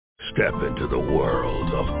Step into the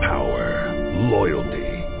world of power, loyalty,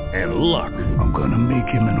 and luck. I'm gonna make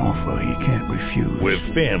him an offer he can't refuse. With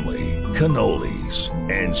family, cannolis,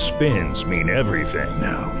 and spins mean everything.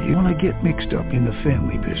 Now, you wanna get mixed up in the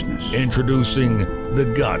family business. Introducing The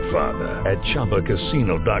Godfather at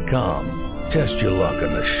ChumbaCasino.com. Test your luck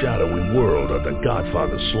in the shadowy world of The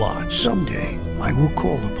Godfather slot. Someday, I will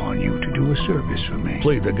call upon you to do a service for me.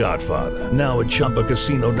 Play The Godfather now at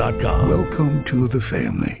ChumbaCasino.com. Welcome to the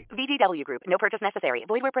family. VGW Group. No purchase necessary.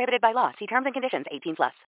 Void where prohibited by law. See terms and conditions.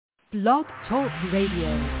 18+. Blog Talk Radio.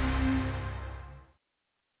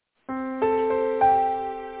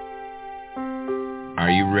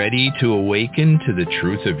 Are you ready to awaken to the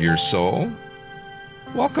truth of your soul?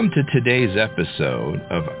 Welcome to today's episode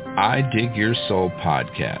of I Dig Your Soul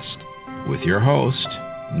podcast with your host,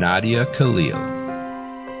 Nadia Khalil.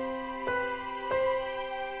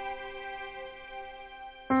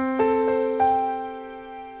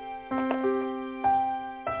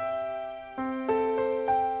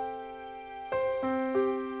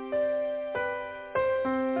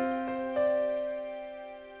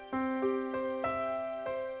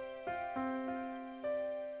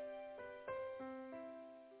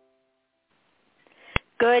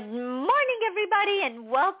 Good morning, everybody, and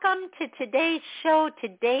welcome to today's show.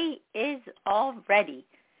 Today is already,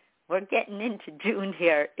 we're getting into June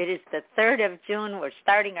here. It is the 3rd of June. We're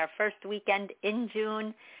starting our first weekend in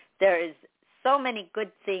June. There is so many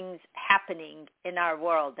good things happening in our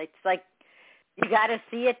world. It's like you got to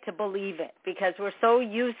see it to believe it, because we're so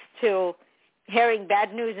used to hearing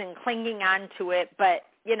bad news and clinging on to it. But,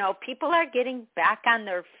 you know, people are getting back on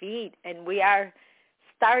their feet, and we are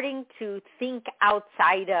starting to think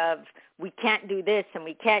outside of we can't do this and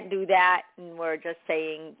we can't do that, and we're just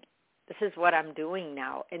saying, this is what I'm doing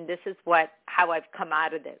now, and this is how I've come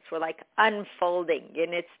out of this. We're like unfolding,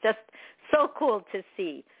 and it's just so cool to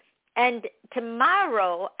see. And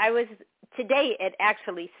tomorrow, today it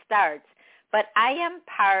actually starts, but I am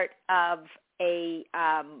part of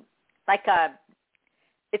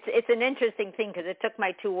it's an interesting thing because it took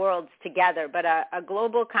my two worlds together, but a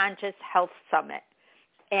Global Conscious Health Summit.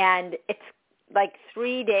 And it's like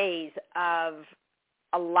 3 days of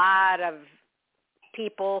a lot of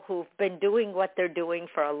people who've been doing what they're doing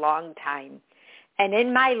for a long time. And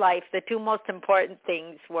in my life, the two most important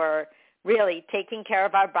things were really taking care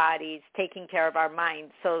of our bodies, taking care of our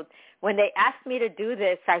minds. So when they asked me to do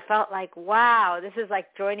this, I felt like, wow, this is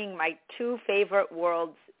like joining my two favorite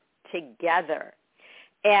worlds together.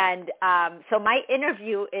 And so my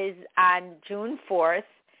interview is on June 4th.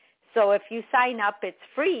 So if you sign up, it's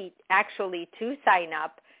free actually to sign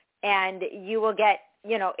up, and you will get,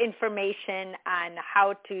 information on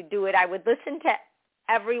how to do it. I would listen to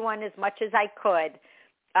everyone as much as I could.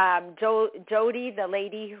 Jody, the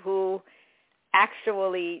lady who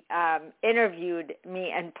actually interviewed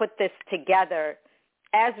me and put this together,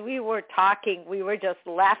 as we were talking, we were just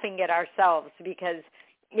laughing at ourselves because,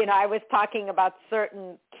 I was talking about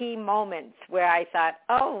certain key moments where I thought,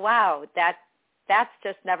 oh, wow, that's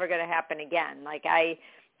just never going to happen again. Like I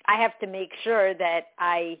have to make sure that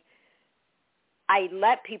I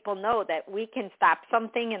let people know that we can stop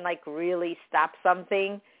something and like really stop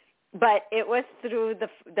something. But it was through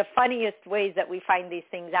the funniest ways that we find these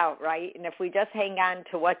things out, right? And if we just hang on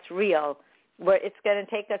to what's real, it's going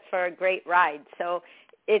to take us for a great ride. So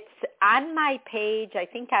it's on my page, I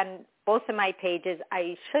think on both of my pages.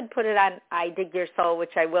 I should put it on I Dig Your Soul,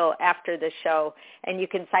 which I will after the show. And you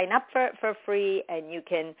can sign up for it for free, and you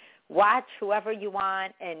can watch whoever you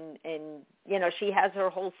want. And she has her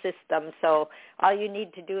whole system. So all you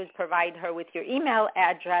need to do is provide her with your email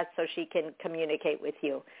address so she can communicate with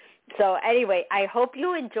you. So anyway, I hope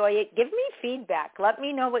you enjoy it. Give me feedback. Let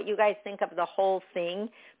me know what you guys think of the whole thing,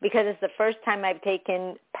 because it's the first time I've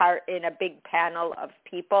taken part in a big panel of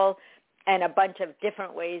people and a bunch of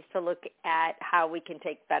different ways to look at how we can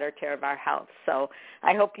take better care of our health. So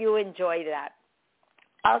I hope you enjoy that.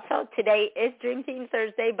 Also, today is Dream Team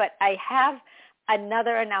Thursday, but I have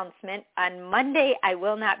another announcement. On Monday, I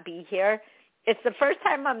will not be here. It's the first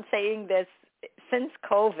time I'm saying this since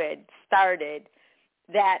COVID started,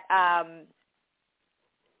 that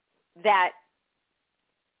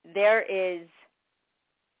there is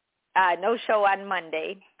no show on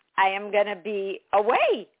Monday. I am going to be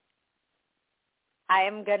away.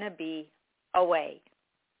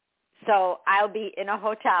 So I'll be in a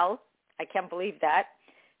hotel. I can't believe that.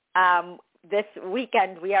 This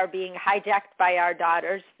weekend we are being hijacked by our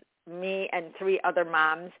daughters, me and 3 other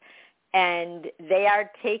moms, and they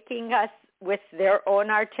are taking us with their own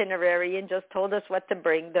itinerary and just told us what to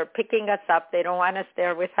bring. They're picking us up. They don't want us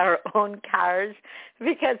there with our own cars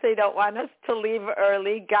because they don't want us to leave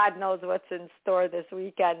early. God knows what's in store this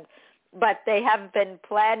weekend. But they have been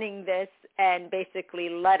planning this and basically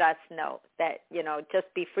let us know that,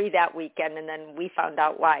 just be free that weekend, and then we found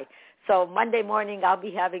out why. So Monday morning I'll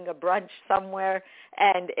be having a brunch somewhere,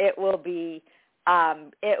 and it will be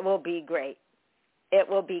great. It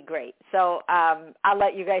will be great. So I'll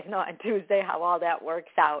let you guys know on Tuesday how all that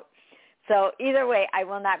works out. So either way, I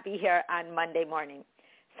will not be here on Monday morning.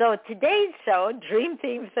 So today's show, Dream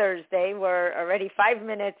Theme Thursday, we're already 5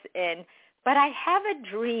 minutes in, but I have a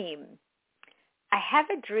dream.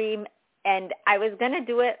 And I was going to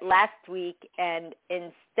do it last week, and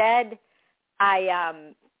instead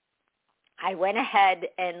I went ahead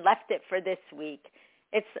and left it for this week.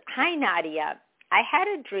 It's, hi, Nadia. I had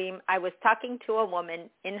a dream. I was talking to a woman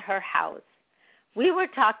in her house. We were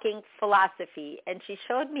talking philosophy, and she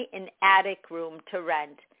showed me an attic room to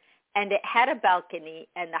rent, and it had a balcony,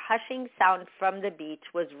 and the hushing sound from the beach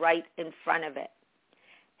was right in front of it.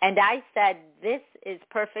 And I said, this is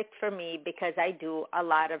perfect for me because I do a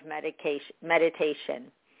lot of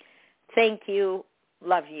meditation. Thank you.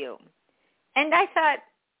 Love you. And I thought,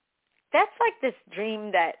 that's like this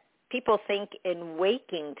dream that people think in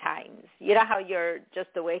waking times. You know how you're just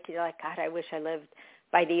awake and you're like, God, I wish I lived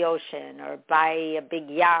by the ocean or by a big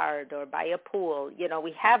yard or by a pool.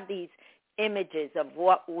 We have these images of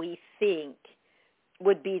what we think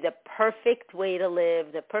would be the perfect way to live,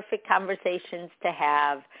 the perfect conversations to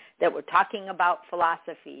have, that we're talking about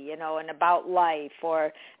philosophy, and about life,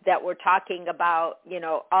 or that we're talking about,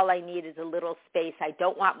 all I need is a little space. I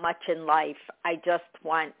don't want much in life. I just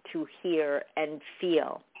want to hear and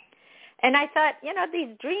feel. And I thought,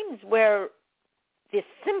 these dreams where the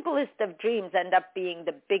simplest of dreams end up being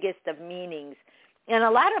the biggest of meanings. And a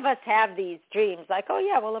lot of us have these dreams like, oh,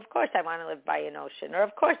 yeah, well, of course I want to live by an ocean, or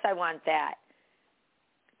of course I want that.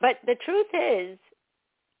 But the truth is,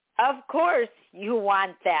 of course you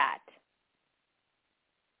want that.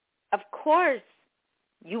 Of course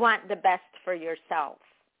you want the best for yourself.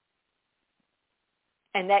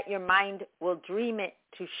 And that your mind will dream it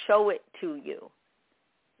to show it to you,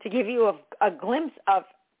 to give you a glimpse of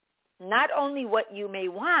not only what you may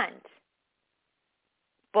want,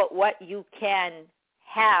 but what you can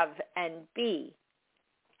have and be.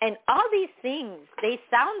 And all these things, they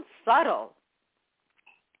sound subtle,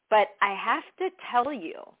 but I have to tell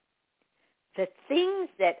you, the things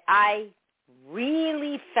that I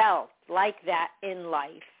really felt like that in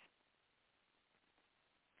life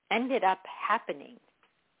ended up happening.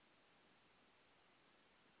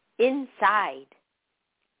 Inside,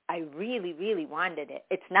 I really, really wanted it.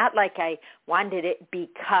 It's not like I wanted it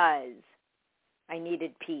because I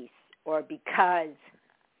needed peace or because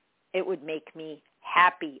it would make me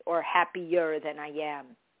happy or happier than I am.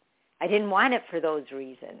 I didn't want it for those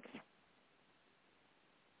reasons.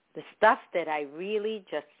 The stuff that I really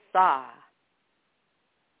just saw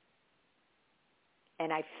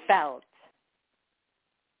and I felt,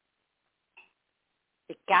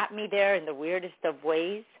 it got me there in the weirdest of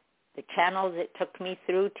ways, the channels it took me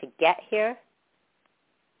through to get here.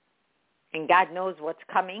 And God knows what's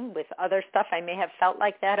coming with other stuff I may have felt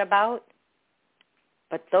like that about.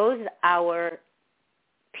 But those are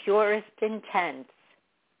purest intents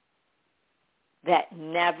that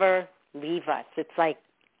never leave us. It's like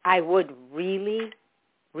I would really,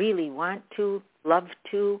 really want to, love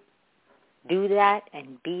to do that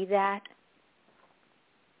and be that.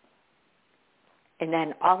 And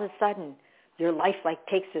then all of a sudden, your life like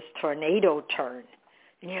takes this tornado turn.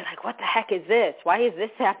 And you're like, what the heck is this? Why is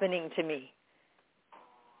this happening to me?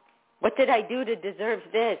 What did I do to deserve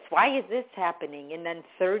this? Why is this happening? And then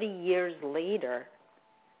 30 years later,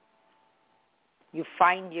 you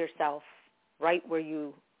find yourself right where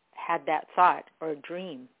you had that thought or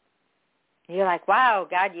dream. And you're like, wow,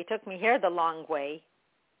 God, you took me here the long way.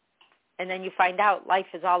 And then you find out life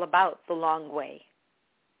is all about the long way.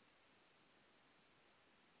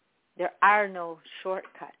 There are no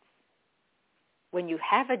shortcuts. When you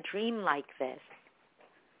have a dream like this,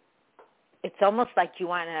 it's almost like you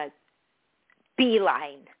want to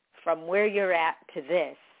beeline from where you're at to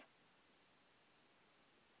this.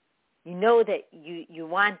 You know that you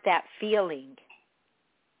want that feeling.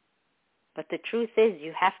 But the truth is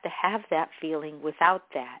you have to have that feeling without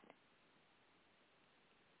that.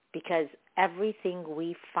 Because everything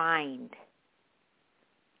we find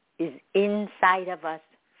is inside of us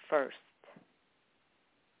first.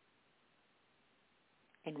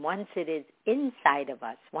 And once it is inside of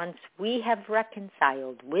us, once we have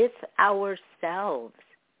reconciled with ourselves,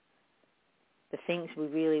 the things we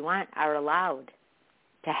really want are allowed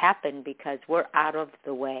to happen because we're out of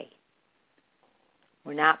the way.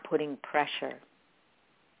 We're not putting pressure.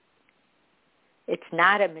 It's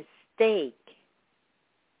not a mistake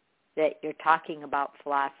that you're talking about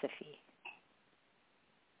philosophy.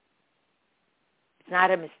 It's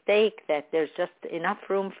not a mistake that there's just enough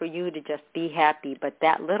room for you to just be happy, but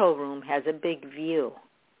that little room has a big view.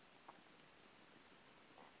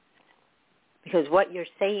 Because what you're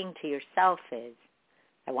saying to yourself is,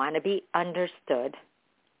 I want to be understood.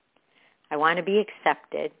 I want to be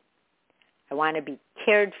accepted. I want to be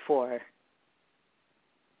cared for.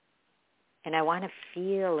 And I want to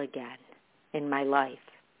feel again in my life.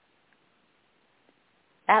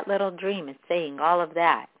 That little dream is saying all of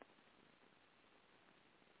that.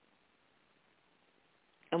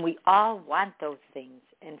 And we all want those things.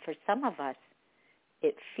 And for some of us,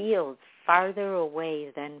 it feels farther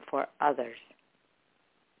away than for others.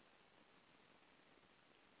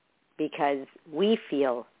 Because we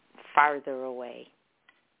feel farther away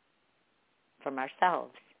from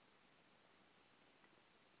ourselves.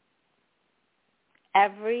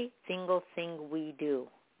 Every single thing we do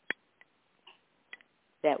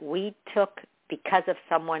that we took because of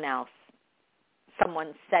someone else,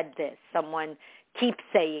 someone said this, someone keeps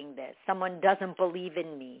saying this, someone doesn't believe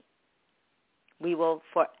in me, we will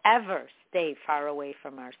forever stay far away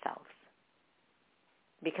from ourselves.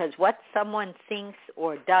 Because what someone thinks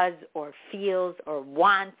or does or feels or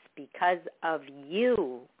wants because of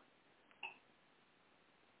you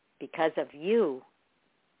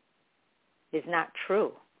is not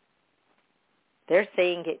true. They're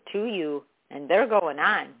saying it to you and they're going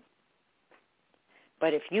on.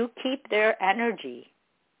 But if you keep their energy,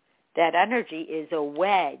 that energy is a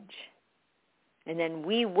wedge. And then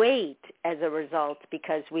we wait as a result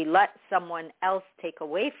because we let someone else take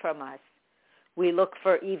away from us. We look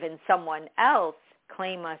for even someone else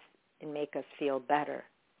claim us and make us feel better.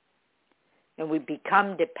 And we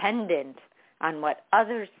become dependent on what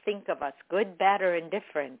others think of us, good, bad, or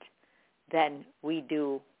indifferent, than we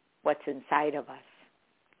do what's inside of us.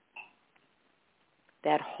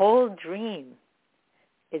 That whole dream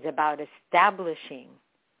is about establishing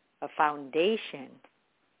a foundation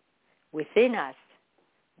within us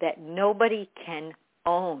that nobody can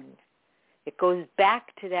own. It goes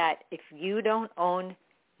back to that, if you don't own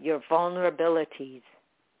your vulnerabilities,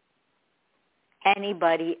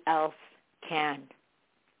 anybody else can.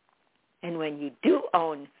 And when you do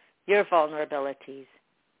own your vulnerabilities,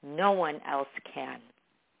 no one else can.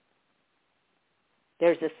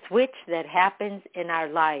 There's a switch that happens in our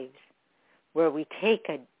lives where we take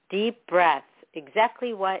a deep breath,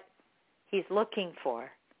 exactly what he's looking for.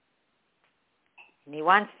 And he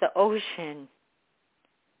wants the ocean,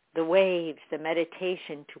 the waves, the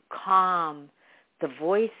meditation to calm the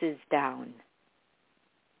voices down.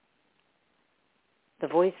 The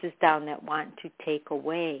voices down that want to take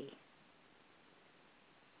away.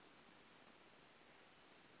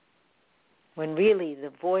 When really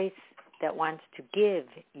the voice that wants to give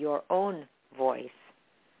your own voice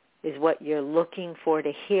is what you're looking for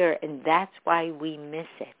to hear, and that's why we miss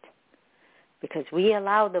it. Because we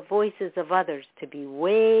allow the voices of others to be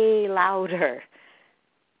way louder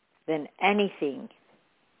than anything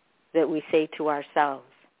that we say to ourselves.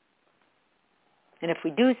 And if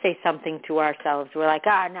we do say something to ourselves, we're like,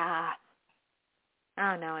 nah.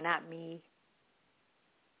 Oh, no, not me.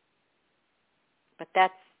 But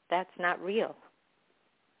that's not real.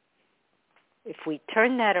 If we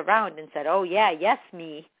turn that around and said, oh, yeah, yes,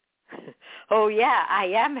 me. Oh, yeah, I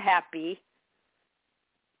am happy.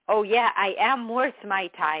 Oh, yeah, I am worth my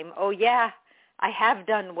time. Oh, yeah, I have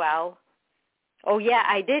done well. Oh, yeah,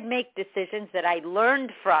 I did make decisions that I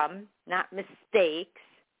learned from, not mistakes.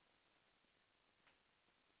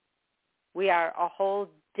 We are a whole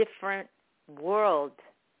different world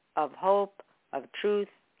of hope, of truth,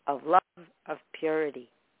 of love, of purity.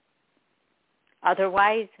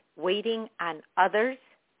 Otherwise, waiting on others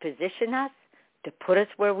position us to put us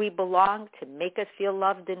where we belong, to make us feel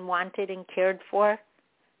loved and wanted and cared for,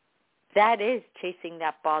 that is chasing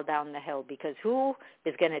that ball down the hill, because who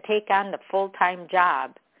is going to take on the full-time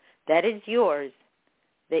job that is yours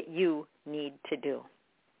that you need to do?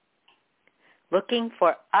 Looking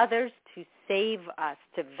for others to save us,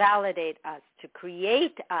 to validate us, to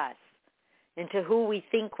create us into who we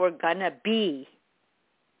think we're going to be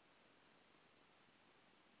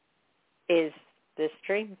is this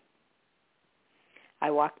dream.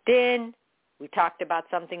 I walked in, we talked about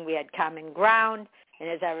something, we had common ground, and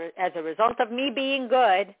as a result of me being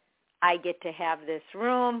good, I get to have this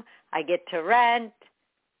room, I get to rent,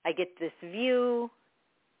 I get this view.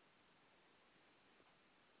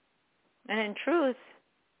 And in truth,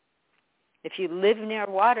 if you live near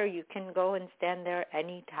water, you can go and stand there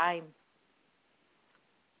any time.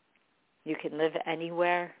 You can live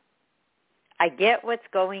anywhere. I get what's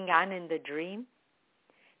going on in the dream,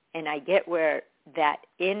 and I get where that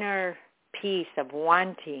inner peace of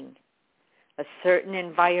wanting a certain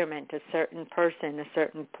environment, a certain person, a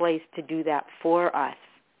certain place to do that for us.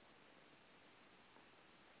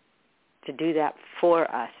 To do that for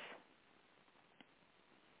us.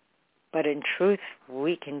 But in truth,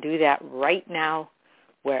 we can do that right now,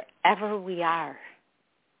 wherever we are.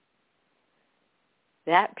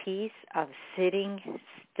 That peace of sitting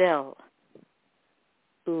still,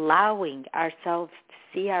 allowing ourselves to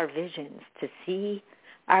see our visions, to see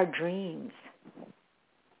our dreams.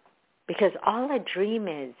 Because all a dream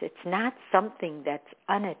is, it's not something that's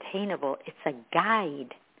unattainable. It's a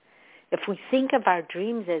guide. If we think of our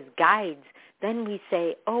dreams as guides, then we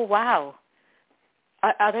say, oh, wow,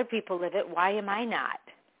 other people live it. Why am I not?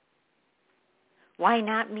 Why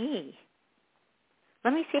not me?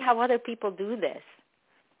 Let me see how other people do this.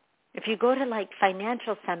 If you go to like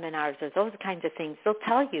financial seminars or those kinds of things, they'll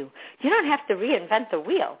tell you, you don't have to reinvent the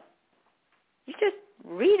wheel. You just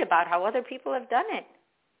read about how other people have done it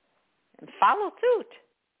and follow suit.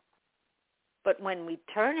 But when we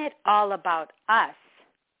turn it all about us,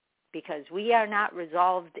 because we are not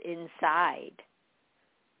resolved inside,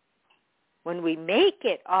 when we make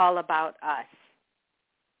it all about us,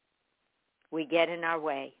 we get in our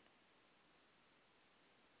way.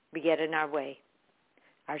 We get in our way.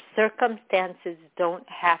 Our circumstances don't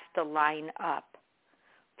have to line up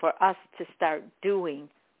for us to start doing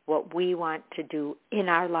what we want to do in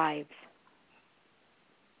our lives.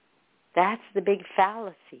 That's the big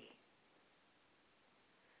fallacy.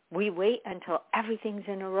 We wait until everything's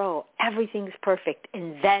in a row, everything's perfect,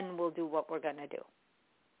 and then we'll do what we're going to do.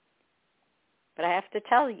 But I have to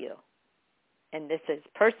tell you, and this is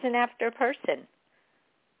person after person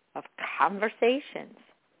of conversations,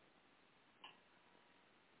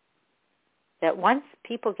 that once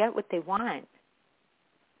people get what they want,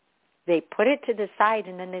 they put it to the side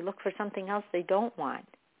and then they look for something else they don't want.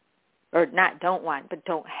 Or not don't want, but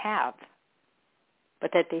don't have.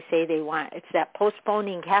 But that they say they want. It's that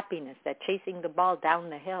postponing happiness, that chasing the ball down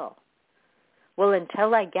the hill. Well,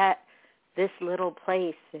 until I get this little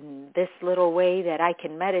place and this little way that I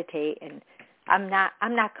can meditate, and I'm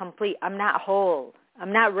not complete. I'm not whole.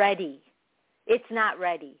 I'm not ready. It's not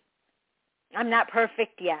ready. I'm not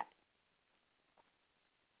perfect yet.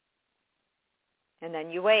 And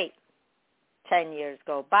then you wait. 10 years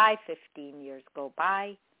go by, 15 years go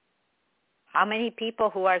by. How many people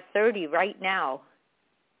who are 30 right now,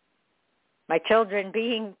 my children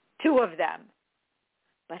being 2 of them,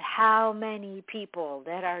 but how many people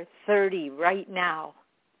that are 30 right now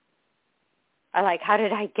are like, how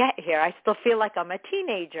did I get here? I still feel like I'm a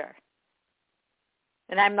teenager.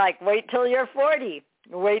 And I'm like, wait till you're 40.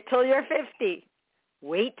 Wait till you're 50.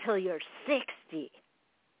 Wait till you're 60.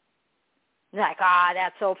 Like,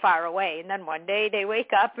 that's so far away. And then one day they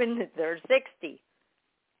wake up and they're 60.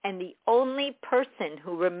 And the only person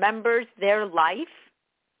who remembers their life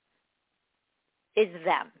is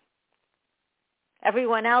them.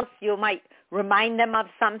 Everyone else, you might remind them of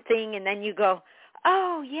something, and then you go,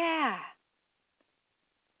 oh, yeah.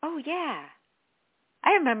 Oh, yeah.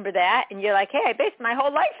 I remember that. And you're like, hey, I based my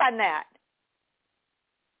whole life on that.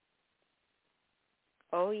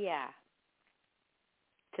 Oh, yeah.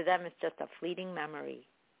 To them, it's just a fleeting memory.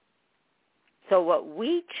 So what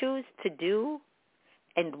we choose to do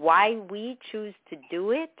and why we choose to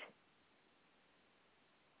do it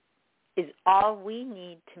is all we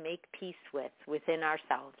need to make peace with within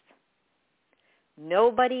ourselves.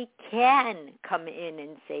 Nobody can come in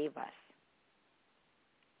and save us.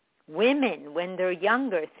 Women, when they're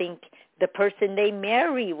younger, think the person they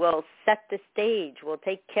marry will set the stage, will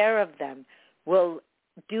take care of them, will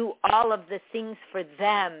do all of the things for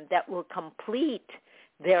them that will complete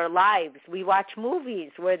their lives. We watch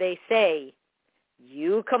movies where they say,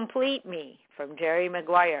 you complete me, from Jerry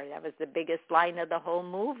Maguire. That was the biggest line of the whole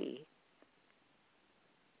movie.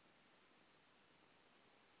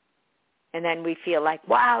 And then we feel like,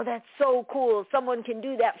 wow, that's so cool. Someone can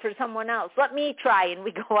do that for someone else. Let me try. And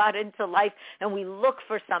we go out into life and we look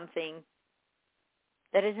for something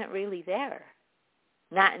that isn't really there.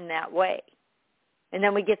 Not in that way. And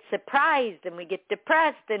then we get surprised and we get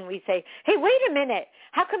depressed and we say, hey, wait a minute.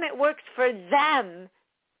 How come it works for them,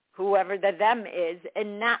 whoever the them is,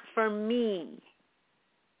 and not for me?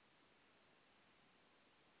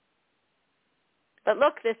 But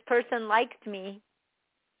look, this person liked me.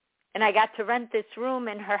 And I got to rent this room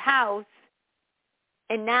in her house,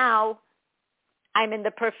 and now I'm in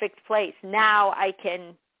the perfect place. Now I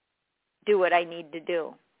can do what I need to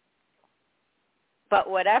do. But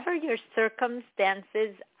whatever your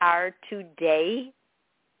circumstances are today,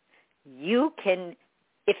 you can,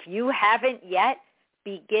 if you haven't yet,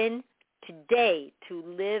 begin today to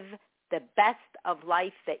live the best of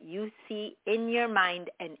life that you see in your mind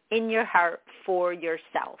and in your heart for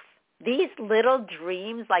yourself. These little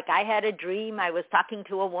dreams, like I had a dream, I was talking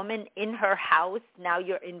to a woman in her house. Now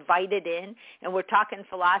you're invited in, and we're talking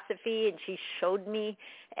philosophy, and she showed me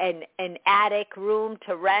an attic room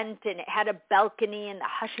to rent, and it had a balcony, and the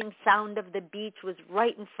hushing sound of the beach was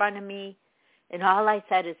right in front of me. And all I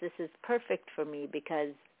said is, this is perfect for me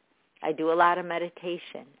because I do a lot of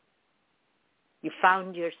meditation. You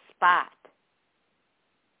found your spot.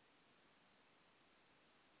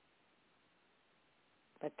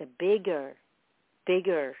 But the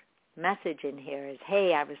bigger message in here is,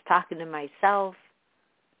 hey, I was talking to myself.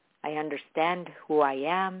 I understand who I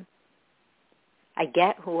am. I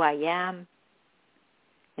get who I am.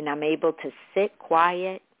 And I'm able to sit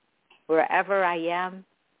quiet wherever I am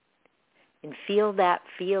and feel that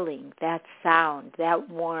feeling, that sound, that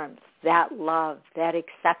warmth, that love, that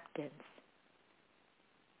acceptance.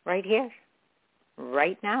 Right here,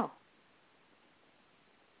 right now.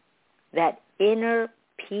 That inner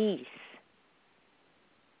peace.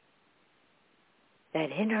 That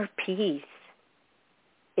inner peace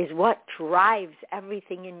is what drives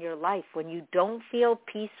everything in your life. When you don't feel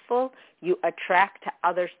peaceful, you attract to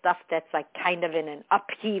other stuff that's like kind of in an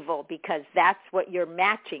upheaval because that's what you're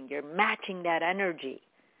matching. You're matching that energy.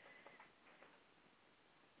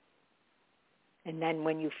 And then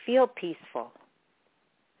when you feel peaceful,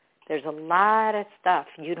 there's a lot of stuff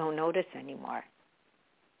you don't notice anymore.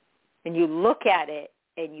 And you look at it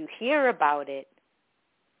and you hear about it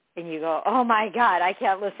and you go, oh my God, I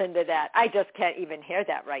can't listen to that. I just can't even hear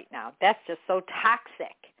that right now. That's just so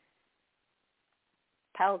toxic.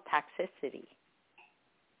 Toxicity.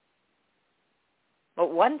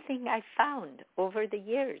 But one thing I found over the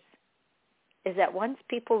years is that once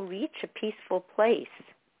people reach a peaceful place,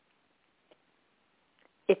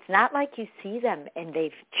 it's not like you see them and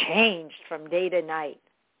they've changed from day to night.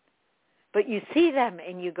 But you see them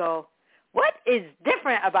and you go, what is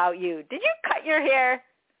different about you? Did you cut your hair?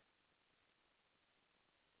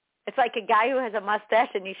 It's like a guy who has a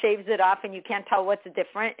mustache and he shaves it off and you can't tell what's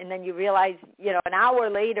different. And then you realize, an hour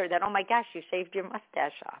later that, oh my gosh, you shaved your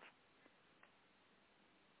mustache off.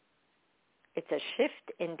 It's a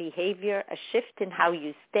shift in behavior, a shift in how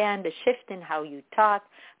you stand, a shift in how you talk,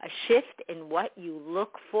 a shift in what you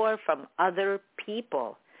look for from other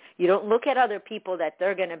people. You don't look at other people that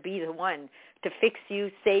they're going to be the one to fix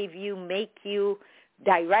you, save you, make you,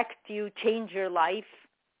 direct you, change your life.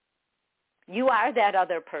 You are that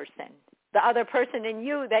other person, the other person in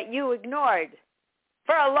you that you ignored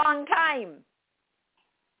for a long time.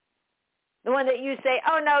 The one that you say,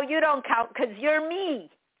 oh, no, you don't count because you're me.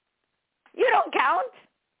 You don't count.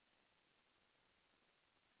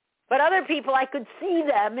 But other people, I could see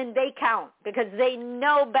them and they count because they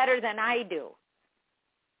know better than I do.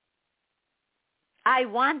 I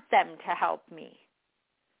want them to help me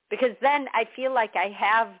because then I feel like I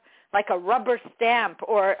have like a rubber stamp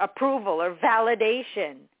or approval or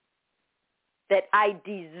validation that I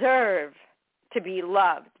deserve to be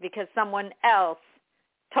loved because someone else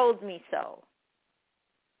told me so.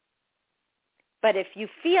 But if you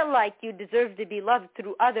feel like you deserve to be loved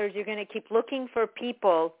through others, you're going to keep looking for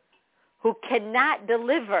people who cannot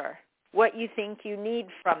deliver what you think you need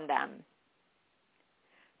from them.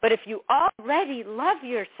 But if you already love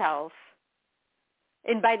yourself,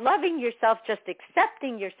 and by loving yourself, just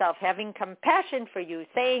accepting yourself, having compassion for you,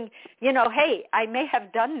 saying, hey, I may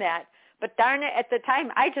have done that, but darn it, at the time,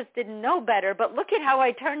 I just didn't know better, but look at how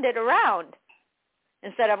I turned it around.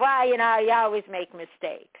 Instead of, you always make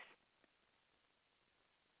mistakes.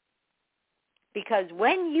 Because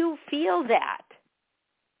when you feel that,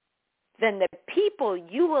 then the people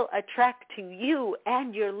you will attract to you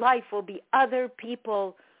and your life will be other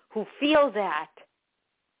people who feel that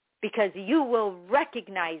because you will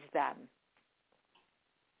recognize them.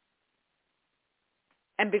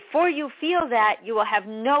 And before you feel that, you will have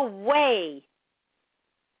no way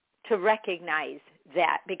to recognize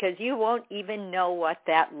that because you won't even know what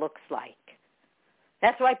that looks like.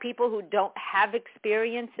 That's why people who don't have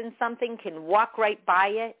experience in something can walk right by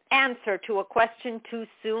it, answer to a question too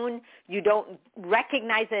soon. You don't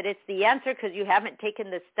recognize that it's the answer because you haven't taken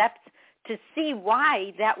the steps to see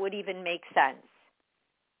why that would even make sense.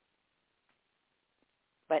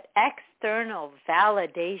 But external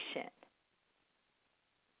validation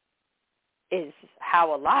is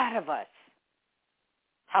how a lot of us,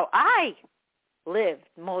 how I lived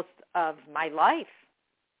most of my life.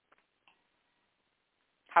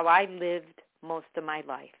 How I lived most of my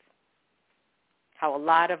life. How a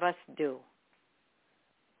lot of us do.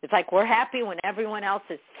 It's like we're happy when everyone else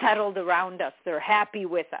is settled around us. They're happy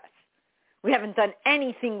with us. We haven't done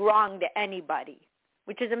anything wrong to anybody,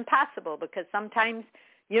 which is impossible because sometimes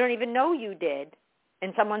you don't even know you did,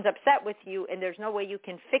 and someone's upset with you, and there's no way you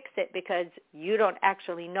can fix it because you don't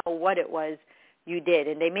actually know what it was you did,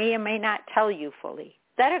 and they may or may not tell you fully.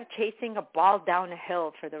 Instead of chasing a ball down a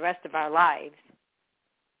hill for the rest of our lives,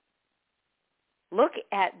 look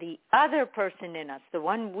at the other person in us, the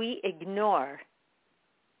one we ignore.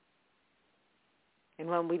 And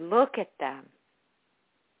when we look at them,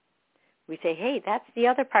 we say, hey, that's the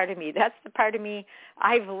other part of me. That's the part of me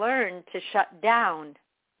I've learned to shut down.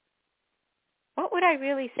 What would I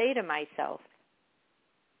really say to myself?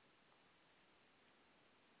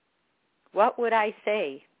 What would I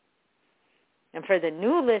say? And for the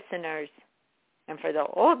new listeners and for the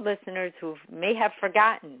old listeners who may have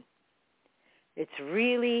forgotten, it's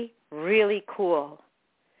really, really cool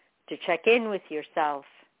to check in with yourself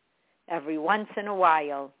every once in a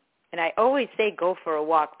while. And I always say go for a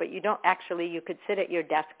walk, but you don't actually, you could sit at your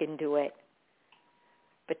desk and do it.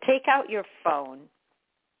 But take out your phone,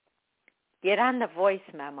 get on the voice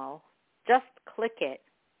memo, just click it.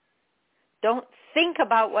 Don't think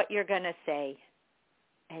about what you're going to say,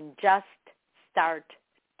 and just start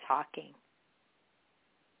talking.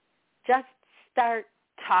 Just start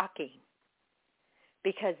talking.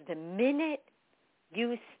 Because the minute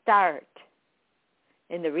you start,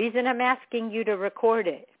 and the reason I'm asking you to record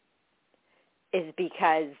it is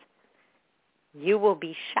because you will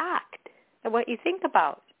be shocked at what you think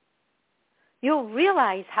about. You'll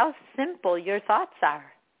realize how simple your thoughts are.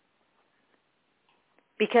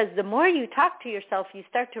 Because the more you talk to yourself, you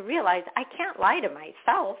start to realize, I can't lie to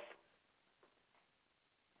myself.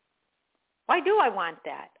 Why do I want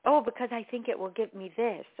that? Oh, because I think it will give me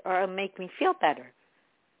this, or it'll make me feel better.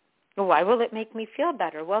 Why will it make me feel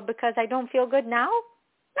better? Well, because I don't feel good now?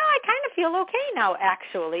 No, I kind of feel okay now,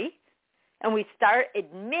 actually. And we start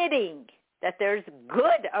admitting that there's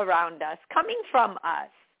good around us, coming from us.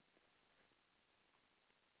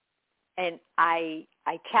 And I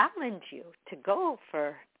challenge you to go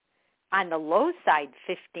for, on the low side,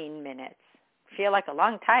 15 minutes. Feel like a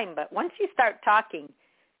long time, but once you start talking,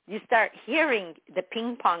 you start hearing the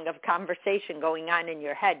ping pong of conversation going on in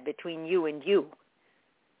your head between you and you.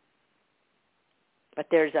 But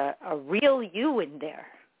there's a real you in there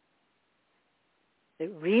that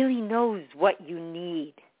really knows what you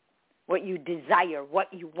need, what you desire,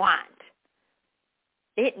 what you want.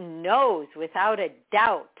 It knows without a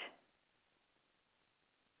doubt.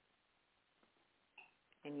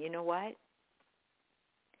 And you know what?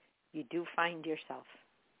 You do find yourself.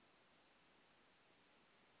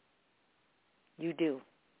 You do.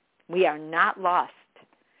 We are not lost.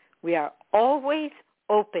 We are always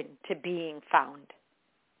open to being found.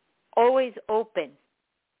 Always open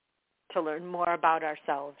to learn more about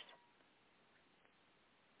ourselves.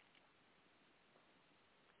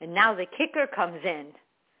 And now the kicker comes in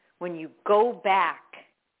when you go back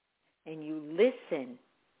and you listen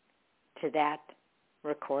to that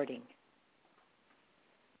recording.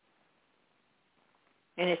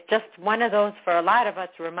 And it's just one of those, for a lot of us,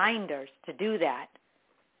 reminders to do that,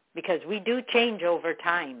 because we do change over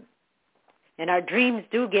time. And our dreams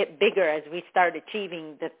do get bigger as we start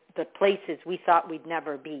achieving the places we thought we'd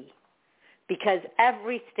never be. Because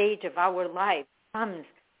every stage of our life comes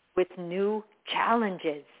with new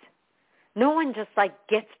challenges. No one just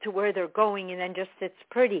gets to where they're going and then just sits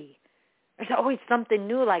pretty. There's always something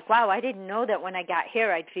new, like, wow, I didn't know that when I got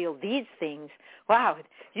here I'd feel these things. Wow,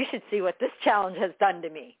 you should see what this challenge has done to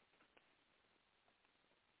me.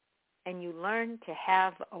 And you learn to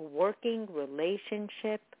have a working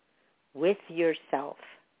relationship with yourself.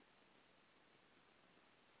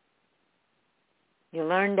 You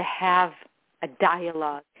learn to have a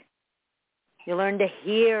dialogue. You learn to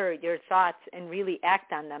hear your thoughts and really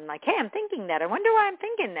act on them. Like, hey, I'm thinking that. I wonder why I'm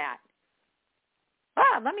thinking that.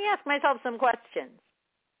 Let me ask myself some questions.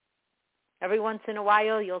 Every once in a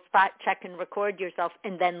while, you'll spot check and record yourself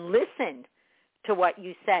and then listen to what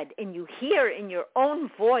you said. And you hear in your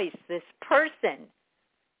own voice this person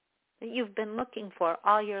that you've been looking for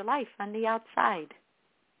all your life on the outside.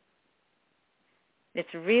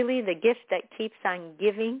 It's really the gift that keeps on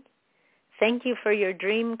giving. Thank you for your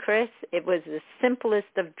dream, Chris. It was the simplest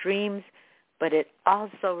of dreams, but it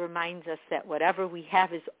also reminds us that whatever we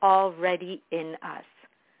have is already in us.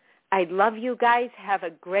 I love you guys. Have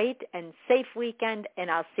a great and safe weekend, and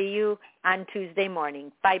I'll see you on Tuesday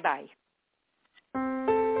morning. Bye-bye.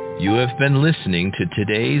 You have been listening to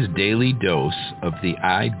today's daily dose of the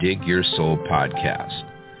I Dig Your Soul podcast.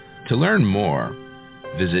 To learn more,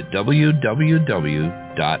 visit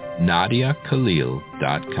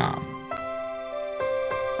www.nadiakhalil.com.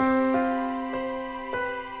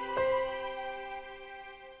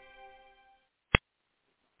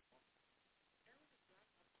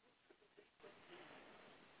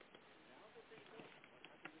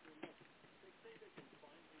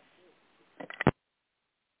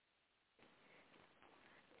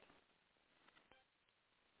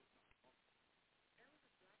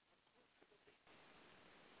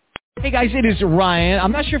 Hey guys, it is Ryan.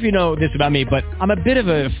 I'm not sure if you know this about me, but I'm a bit of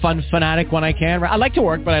a fun fanatic when I can. I like to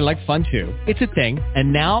work, but I like fun too. It's a thing.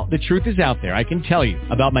 And now the truth is out there. I can tell you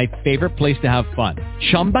about my favorite place to have fun.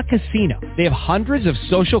 Chumba Casino. They have hundreds of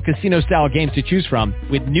social casino style games to choose from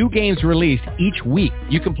with new games released each week.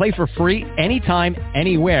 You can play for free anytime,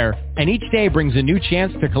 anywhere. And each day brings a new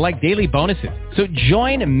chance to collect daily bonuses. So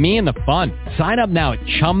join me in the fun. Sign up now at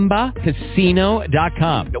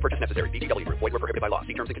ChumbaCasino.com. No purchase necessary. VGW Group. Void where prohibited by law.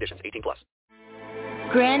 See terms and conditions. 18+.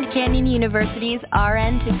 Grand Canyon University's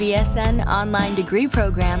RN to BSN online degree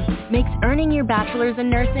program makes earning your bachelor's in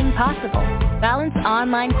nursing possible. Balance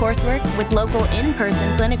online coursework with local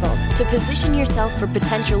in-person clinicals to position yourself for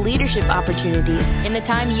potential leadership opportunities in the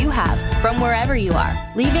time you have from wherever you are,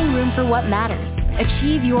 leaving room for what matters.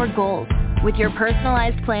 Achieve your goals with your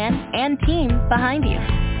personalized plan and team behind you.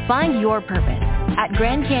 Find your purpose at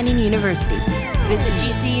Grand Canyon University. Visit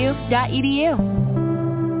gcu.edu.